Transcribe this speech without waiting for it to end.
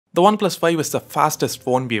The OnePlus 5 is the fastest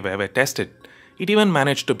phone we've ever tested. It even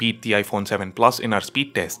managed to beat the iPhone 7 Plus in our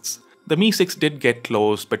speed tests. The Mi 6 did get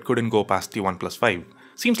close but couldn't go past the OnePlus 5.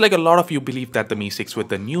 Seems like a lot of you believe that the Mi 6 with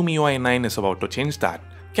the new MIUI 9 is about to change that.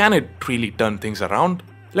 Can it really turn things around?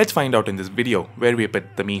 Let's find out in this video, where we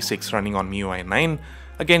pit the Mi 6 running on MIUI 9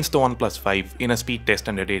 against the OnePlus 5 in a speed test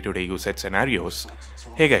and a day-to-day usage scenarios.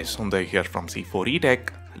 Hey guys, Sundar here from C4E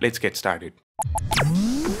Tech. Let's get started.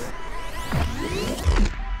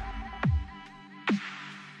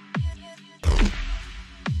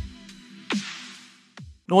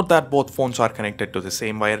 Note that both phones are connected to the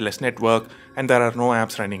same wireless network and there are no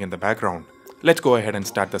apps running in the background. Let's go ahead and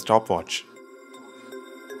start the stopwatch.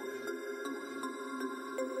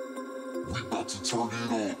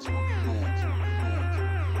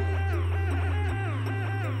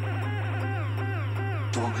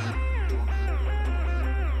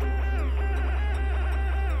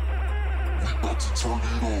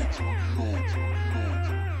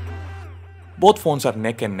 Both phones are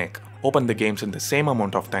neck and neck. Open the games in the same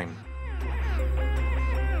amount of time.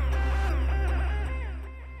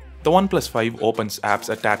 The OnePlus 5 opens apps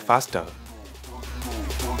a tad faster.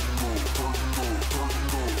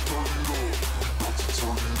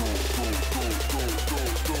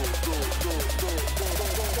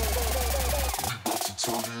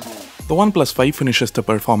 The OnePlus 5 finishes the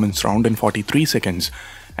performance round in 43 seconds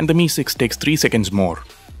and the Mi 6 takes 3 seconds more.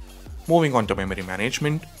 Moving on to memory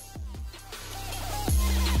management.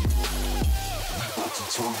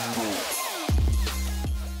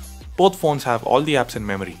 Both phones have all the apps in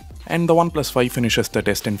memory, and the OnePlus 5 finishes the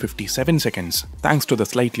test in 57 seconds thanks to the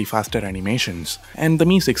slightly faster animations, and the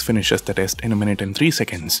Mi 6 finishes the test in a minute and 3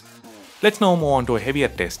 seconds. Let's now move on to a heavier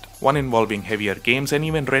test, one involving heavier games and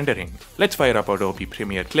even rendering. Let's fire up Adobe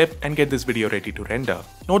Premiere Clip and get this video ready to render.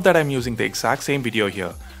 Note that I'm using the exact same video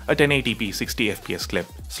here, a 1080p 60fps clip,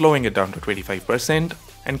 slowing it down to 25%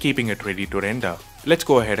 and keeping it ready to render. Let's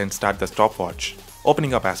go ahead and start the stopwatch.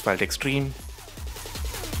 Opening up Asphalt Extreme.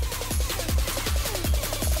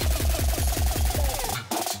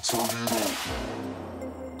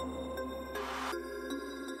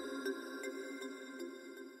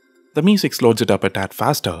 The Mi 6 loads it up a tad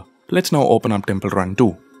faster. Let's now open up Temple Run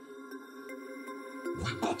 2.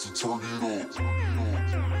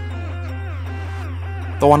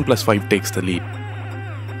 The OnePlus 5 takes the lead.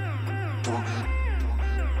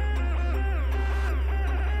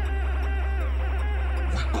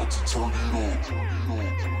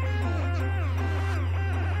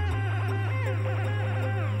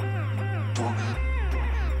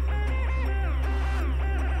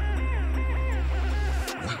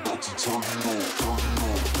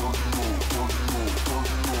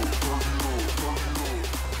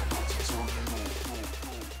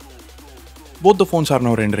 Both the phones are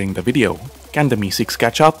now rendering the video. Can the Mi 6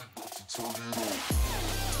 catch up?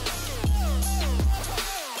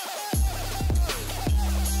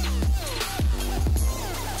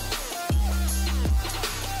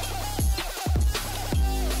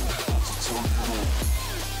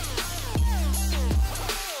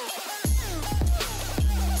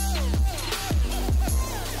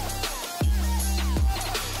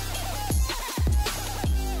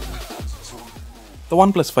 The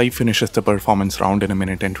OnePlus 5 finishes the performance round in a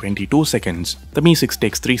minute and 22 seconds. The Mi 6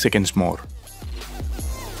 takes 3 seconds more.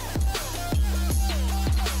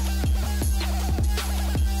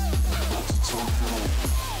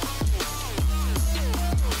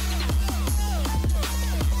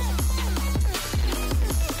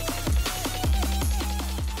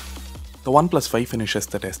 The OnePlus 5 finishes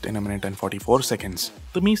the test in a minute and 44 seconds.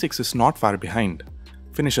 The Mi 6 is not far behind.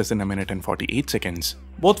 Finishes in a minute and 48 seconds.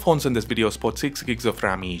 Both phones in this video sport 6 gigs of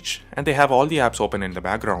RAM each, and they have all the apps open in the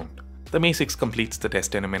background. The Mi 6 completes the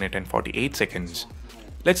test in a minute and 48 seconds.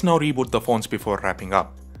 Let's now reboot the phones before wrapping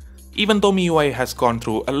up. Even though MIUI has gone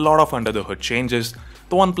through a lot of under the hood changes,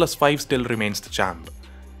 the OnePlus 5 still remains the champ.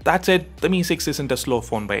 That said, the Mi 6 isn't a slow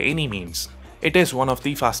phone by any means. It is one of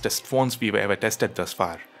the fastest phones we've ever tested thus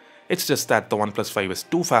far. It's just that the OnePlus 5 is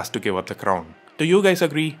too fast to give up the crown. Do you guys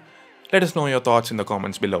agree? Let us know your thoughts in the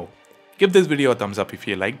comments below. Give this video a thumbs up if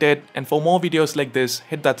you liked it, and for more videos like this,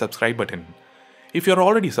 hit that subscribe button. If you're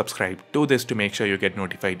already subscribed, do this to make sure you get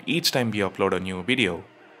notified each time we upload a new video.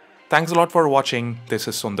 Thanks a lot for watching. This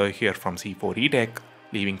is Sundar here from C4E Tech,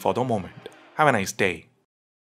 leaving for the moment. Have a nice day.